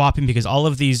here and swapping, because all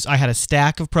of these, I had a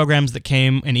stack of programs that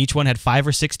came, and each one had 5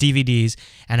 or 6 DVDs,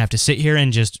 and I have to sit here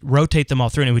and just rotate them all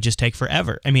through, and it would just take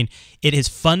forever. I mean, it has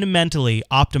fundamentally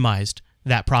optimized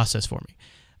that process for me.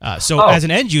 So as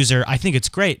an end user, I think it's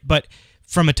great, but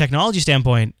from a technology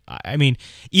standpoint, I mean,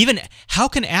 even how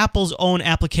can Apple's own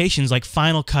applications like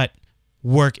Final Cut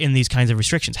work in these kinds of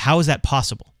restrictions? How is that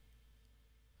possible?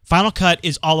 Final Cut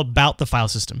is all about the file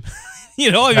system. I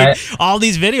mean, all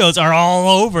these videos are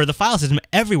all over the file system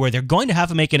everywhere. They're going to have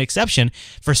to make an exception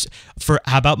for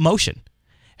how about Motion?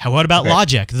 What about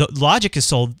Logic? Logic is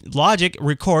sold. Logic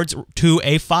records to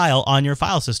a file on your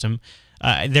file system.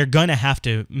 They're going to have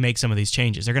to make some of these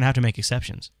changes. They're going to have to make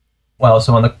exceptions. Well,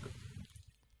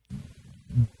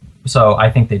 so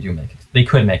I think they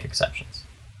could make exceptions,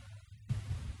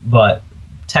 but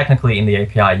technically in the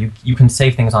API, you can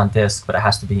save things on disk, but it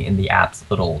has to be in the app's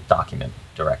little document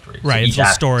directory. Right, it's a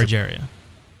storage area.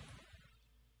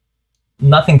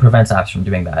 Nothing prevents apps from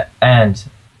doing that, and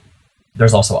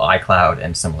there's also iCloud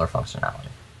and similar functionality.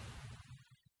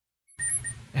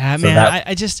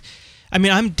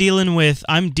 I'm dealing with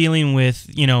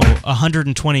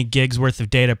 120 gigs worth of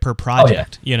data per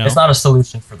project. Oh, yeah. It's not a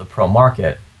solution for the pro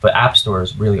market, but app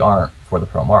stores really aren't for the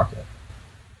pro market.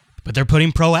 But they're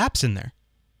putting pro apps in there.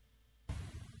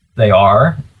 They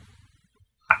are.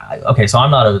 Okay, so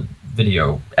I'm not a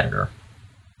video editor,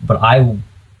 but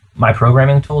my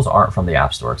programming tools aren't from the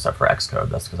App Store except for Xcode.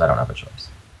 That's because I don't have a choice.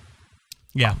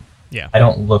 Yeah, yeah. I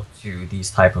don't look to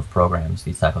these type of programs,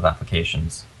 these type of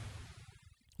applications.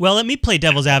 Well, let me play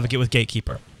devil's advocate with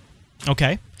Gatekeeper,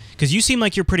 okay? Because you seem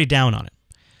like you're pretty down on it.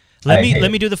 Let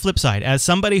me do the flip side. As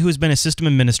somebody who's been a system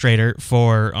administrator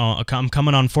for I'm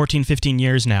coming on 14, 15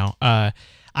 years now, I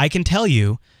can tell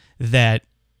you that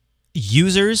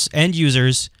end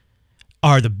users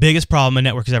are the biggest problem a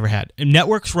network has ever had.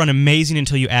 Networks run amazing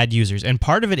until you add users, and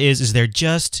part of it is they're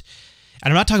just,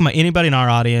 and I'm not talking about anybody in our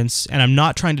audience, and I'm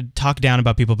not trying to talk down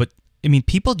about people, but I mean,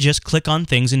 people just click on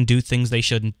things and do things they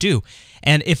shouldn't do.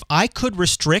 And if I could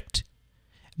restrict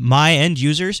my end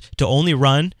users to only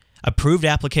run approved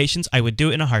applications, I would do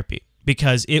it in a heartbeat,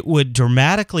 because it would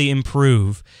dramatically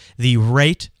improve the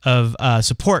rate of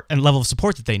support and level of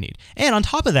support that they need. And on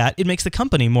top of that, it makes the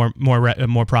company more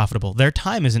profitable. Their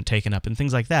time isn't taken up and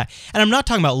things like that. And I'm not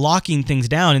talking about locking things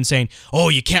down and saying, oh,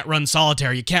 you can't run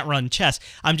solitaire, you can't run chess.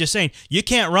 I'm just saying you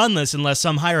can't run this unless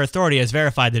some higher authority has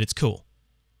verified that it's cool.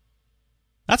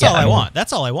 That's all I want.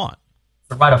 That's all I want.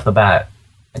 Right off the bat,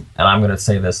 and I'm going to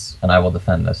say this, and I will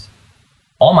defend this,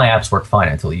 all my apps work fine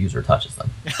until a user touches them.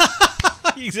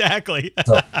 Exactly.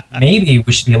 So maybe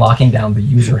we should be locking down the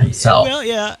user himself. Well,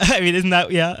 yeah. I mean, isn't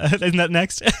that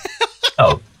next?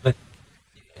 No, but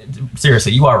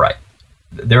seriously, you are right.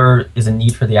 There is a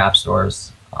need for the app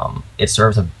stores. It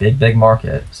serves a big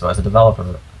market. So as a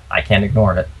developer, I can't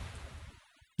ignore it.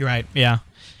 You're right. Yeah.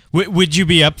 Would you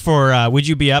be up for? Would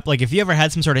you be up like if you ever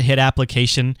had some sort of hit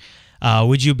application?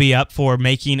 Would you be up for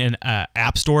making an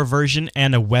app store version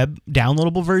and a web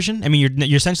downloadable version? I mean,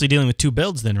 you're essentially dealing with two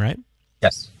builds then, right?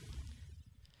 Yes.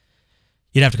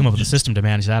 You'd have to come up with a system to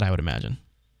manage that, I would imagine.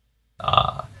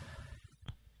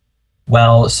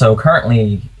 Well, so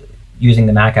currently using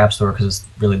the Mac App Store, because it's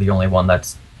really the only one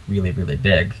that's really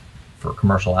big for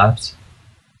commercial apps.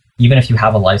 Even if you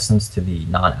have a license to the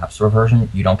non-App Store version,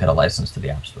 you don't get a license to the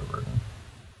App Store version.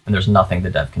 And there's nothing the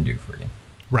dev can do for you.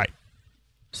 Right.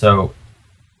 So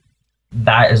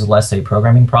that is less a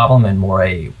programming problem and more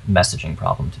a messaging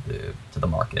problem to the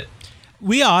market.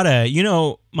 We ought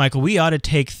to, Michael, we ought to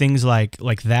take things like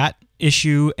that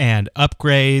issue and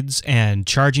upgrades and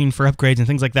charging for upgrades and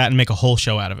things like that and make a whole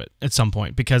show out of it at some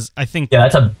point, because I think... Yeah,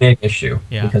 that's a big issue.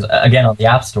 Yeah. Because, again, on the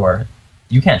App Store,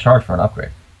 you can't charge for an upgrade.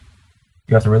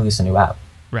 You have to release a new app.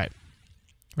 Right.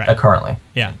 Currently.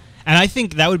 Yeah. And I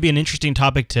think that would be an interesting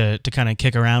topic to kind of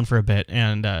kick around for a bit,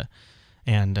 and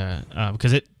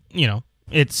because it,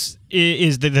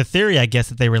 is the theory, I guess,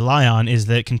 that they rely on is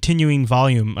that continuing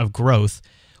volume of growth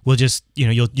will just,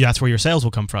 that's where your sales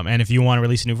will come from. And if you want to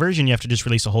release a new version, you have to just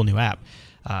release a whole new app.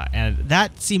 And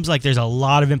that seems like there's a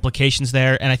lot of implications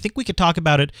there. And I think we could talk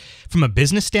about it from a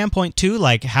business standpoint too.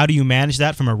 Like, how do you manage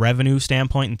that from a revenue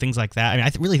standpoint and things like that? I mean,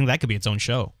 I really think that could be its own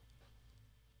show.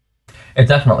 It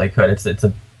definitely could. It's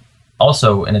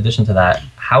also, in addition to that,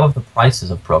 how have the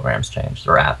prices of programs changed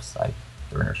or apps?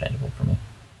 They're interchangeable for me.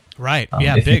 Right.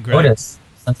 If big, you notice,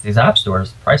 since these app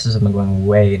stores, prices have been going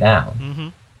way down. Mm-hmm.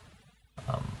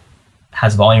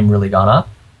 Has volume really gone up?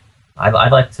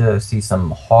 I'd like to see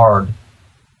some hard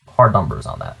numbers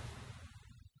on that.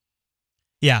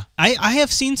 Yeah, I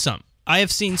have seen some.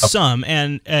 Some,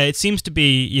 and it seems to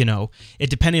be, it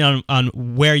depending on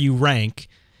where you rank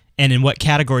and in what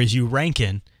categories you rank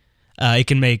in, it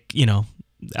can make,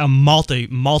 a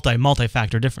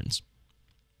multi-factor difference.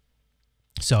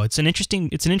 So it's an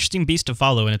interesting beast to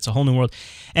follow, and it's a whole new world.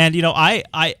 And I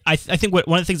think one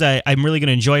of the things I'm really going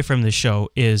to enjoy from this show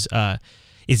is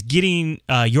getting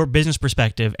your business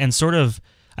perspective and sort of.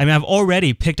 I mean, I've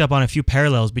already picked up on a few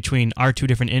parallels between our two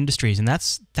different industries, and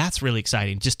that's really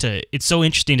exciting. It's so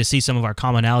interesting to see some of our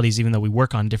commonalities, even though we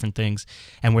work on different things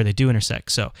and where they do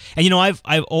intersect. So, and I've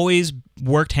always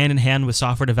worked hand in hand with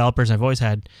software developers, and I've always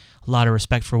had a lot of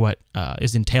respect for what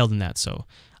is entailed in that. So,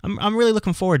 I'm really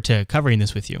looking forward to covering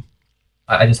this with you.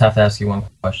 I just have to ask you one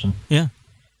question. Yeah.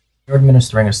 You're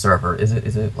administering a server. Is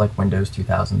it like Windows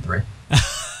 2003?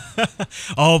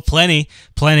 Oh, plenty.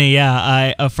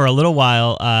 Yeah. I for a little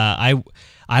while, I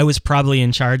was probably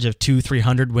in charge of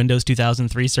 200-300 Windows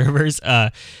 2003 servers.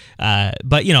 But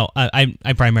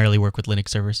I primarily work with Linux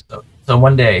servers. So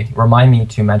one day, remind me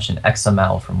to mention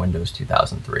XML from Windows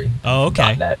 2003. Oh,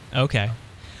 okay. .NET. Okay.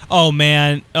 Oh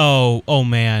man. Oh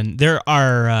man. There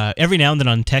are every now and then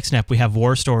on TechSnap we have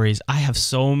war stories. I have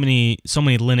so many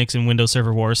Linux and Windows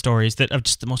Server war stories that are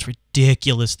just the most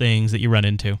ridiculous things that you run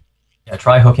into. Yeah,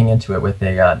 try hooking into it with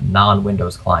a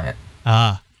non-Windows client.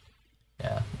 Ah.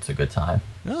 Yeah, it's a good time.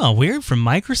 Oh, weird. From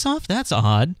Microsoft? That's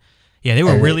odd. Yeah, they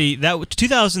were really...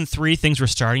 2003, things were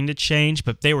starting to change,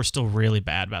 but they were still really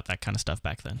bad about that kind of stuff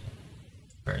back then.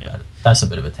 Very bad. That's a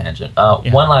bit of a tangent.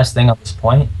 One last thing on this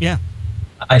point. Yeah.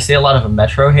 I see a lot of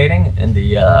Metro hating in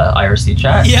the IRC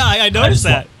chat. Yeah, I noticed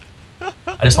that.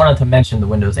 I just wanted to mention the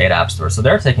Windows 8 App Store. So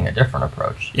they're taking a different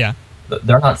approach. Yeah.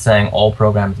 They're not saying all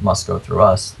programs must go through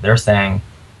us. They're saying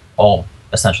all,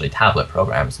 essentially, tablet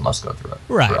programs must go through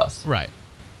us. Right.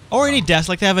 Or any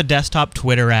like they have a desktop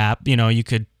Twitter app. You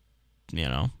could,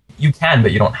 You can,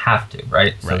 but you don't have to,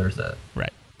 right? So there's a...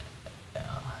 Right.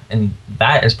 And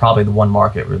that is probably the one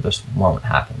market where this won't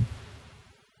happen,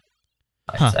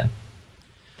 I'd say.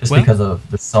 Just because of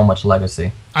there's so much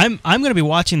legacy. I'm going to be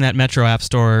watching that Metro App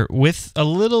Store with a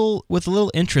little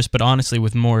interest, but honestly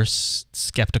with more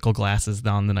skeptical glasses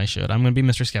on than I should. I'm going to be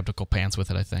Mr. Skeptical Pants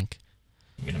with it, I think.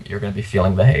 You're going to be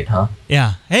feeling the hate, huh?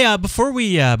 Yeah. Hey, before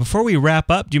we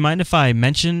wrap up, do you mind if I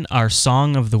mention our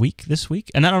song of the week this week?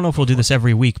 And I don't know if we'll do this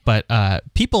every week, but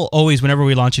people always, whenever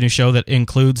we launch a new show that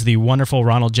includes the wonderful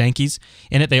Ronald Jenkins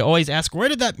in it, they always ask, where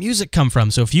did that music come from?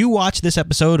 So if you watch this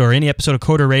episode or any episode of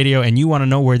Coder Radio and you want to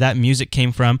know where that music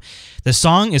came from, the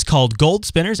song is called Gold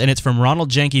Spinners, and it's from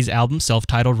Ronald Jenkins' album,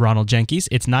 self-titled Ronald Jenkins.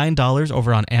 It's $9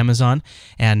 over on Amazon,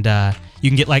 and you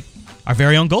can get like our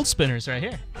very own Gold Spinners right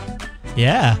here.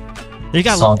 Yeah, they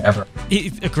got song ever.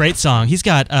 A great song. He's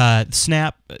got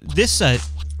Snap. This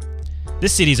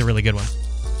CD is a really good one.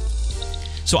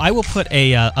 So I will put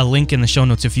a link in the show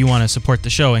notes if you want to support the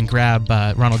show and grab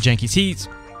Ronald Jenkins. He's,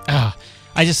 I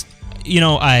just,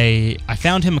 I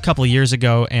found him a couple of years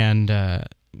ago, and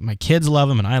my kids love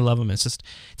him and I love him. It's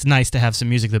nice to have some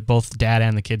music that both dad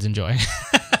and the kids enjoy.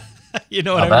 You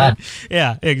know what I mean?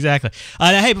 Yeah, exactly.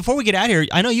 Hey, before we get out of here,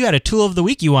 I know you had a tool of the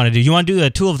week you want to do. You want to do a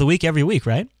tool of the week every week,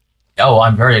 right? Oh,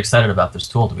 I'm very excited about this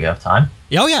tool. Do we have time?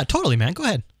 Oh yeah, totally, man. Go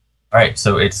ahead. All right,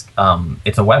 so it's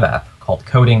a web app called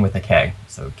Coding with a K,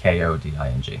 so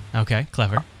Koding. Okay,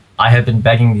 clever. I have been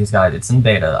begging these guys. It's in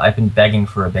beta. I've been begging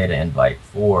for a beta invite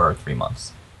for 3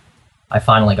 months. I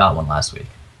finally got one last week.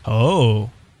 Oh.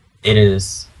 It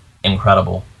is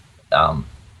incredible.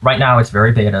 Right now it's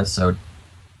very beta, so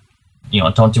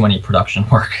don't do any production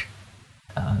work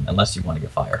unless you want to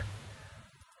get fired.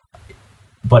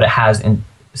 But it has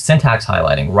syntax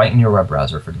highlighting right in your web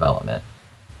browser for development.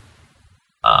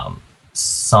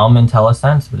 Some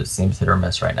IntelliSense, but it seems hit or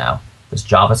miss right now. There's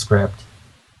JavaScript.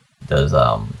 There's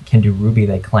can do Ruby.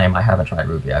 They claim. I haven't tried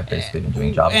Ruby. I've basically been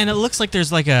doing JavaScript. And it looks like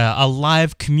there's like a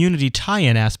live community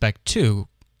tie-in aspect too.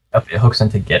 It hooks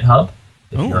into GitHub.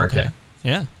 Oh, okay.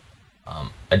 Yeah.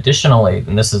 Additionally,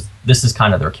 and this is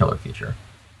kind of their killer feature.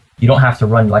 You don't have to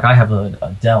run, like I have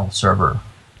a Dell server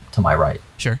to my right.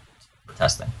 Sure. For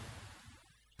testing.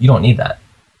 You don't need that.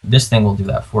 This thing will do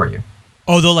that for you.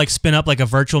 Oh, they'll like spin up like a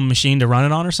virtual machine to run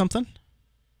it on or something?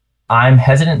 I'm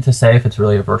hesitant to say if it's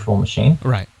really a virtual machine.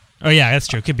 Right. Oh yeah, that's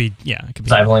true. It could be.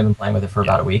 Because I've only been playing with it for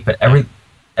about a week, but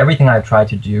everything I've tried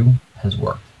to do has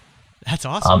worked. That's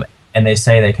awesome. And they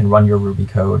say they can run your Ruby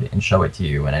code and show it to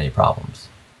you in any problems.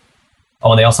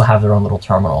 Oh, and they also have their own little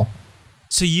terminal.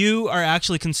 So you are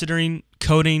actually considering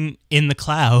coding in the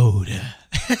cloud.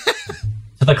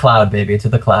 To the cloud, baby, to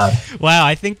the cloud. Wow,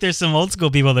 I think there's some old school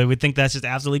people that would think that's just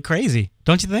absolutely crazy.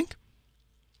 Don't you think?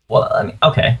 Well, I mean,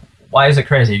 okay. Why is it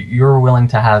crazy? You're willing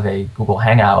to have a Google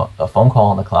Hangout, a phone call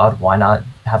in the cloud. Why not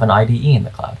have an IDE in the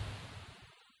cloud?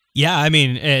 Yeah, I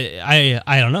mean,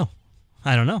 I don't know.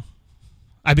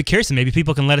 I'd be curious, and maybe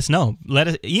people can let us know.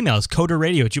 Email us,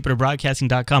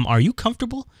 coderradio@jupiterbroadcasting.com. Are you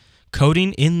comfortable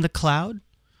coding in the cloud?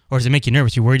 Or does it make you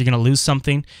nervous? You're worried you're going to lose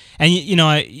something? And,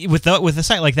 with a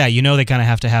site like that, they kind of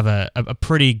have to have a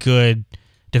pretty good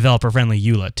developer-friendly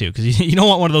EULA, too. Because you don't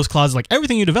want one of those clauses like,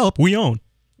 everything you develop, we own.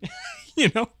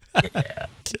 Yeah.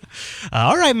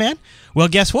 All right, man. Well,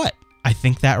 guess what? I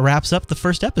think that wraps up the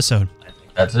first episode.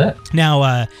 That's it.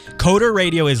 Now, Coder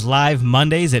Radio is live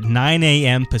Mondays at 9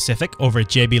 a.m. Pacific over at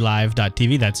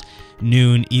jblive.tv. That's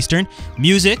noon Eastern.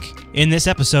 Music in this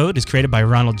episode is created by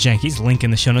Ronald Jenkins. Link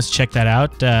in the show notes. Check that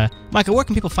out. Michael, where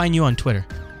can people find you on Twitter?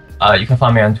 You can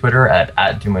find me on Twitter at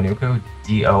Dominucco,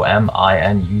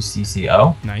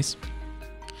 DOMINUCCO. Nice.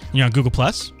 You're on Google+?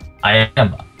 I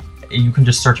am. You can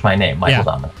just search my name, Michael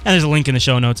Dominic. And there's a link in the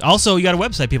show notes. Also, you got a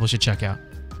website people should check out.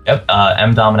 Yep,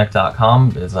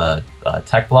 mdominic.com is a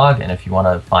tech blog, and if you want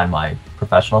to find my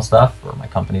professional stuff or my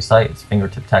company site, it's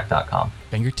fingertiptech.com.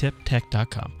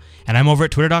 Fingertiptech.com. And I'm over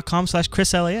at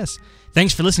twitter.com/ChrisLAS.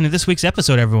 Thanks for listening to this week's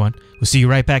episode, everyone. We'll see you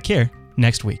right back here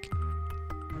next week.